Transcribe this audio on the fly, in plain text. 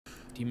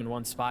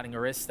Demon1 spotting a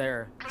wrist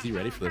there. Is he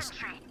ready for this?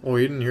 Oh,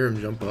 you didn't hear him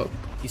jump up.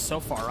 He's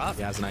so far up.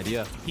 He has an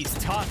idea. He's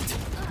tucked.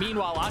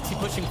 Meanwhile, Oxy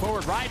pushing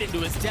forward right into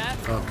his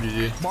death. Oh,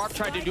 GG. Marv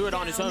tried to do it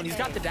on his own. He's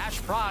got the dash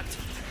procced.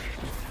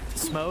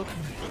 Smoke.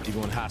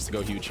 Demon1 has to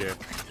go huge here.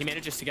 He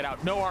manages to get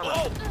out. No armor.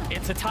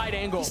 It's a tight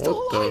angle.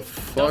 What the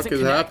fuck Doesn't is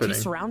connect. happening?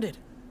 He's surrounded.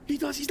 He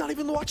does. He's not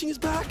even watching his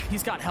back.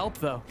 He's got help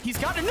though. He's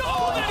got him. No!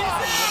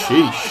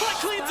 Sheesh. That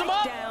cleans him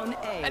up.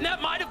 And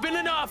that might have been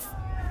enough.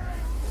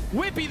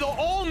 Whippy, the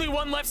only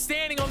one left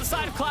standing on the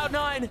side of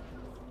Cloud9,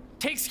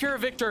 takes care of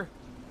Victor.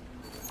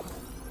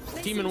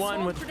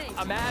 Demon1 would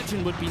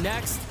imagine would be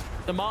next.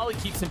 The Molly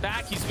keeps him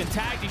back. He's been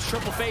tagged. He's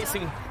triple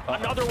facing.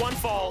 Another one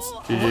falls.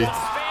 GG.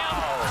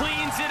 Spam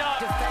cleans it up.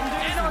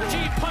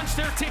 NRG punched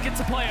their ticket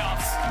to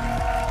playoffs.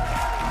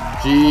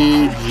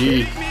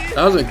 GG.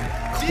 That was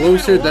a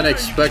closer than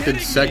expected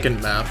second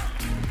map.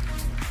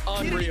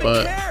 Unreal.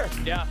 But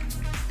yeah.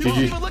 He wasn't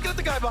GG. even looking at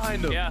the guy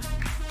behind him. Yeah.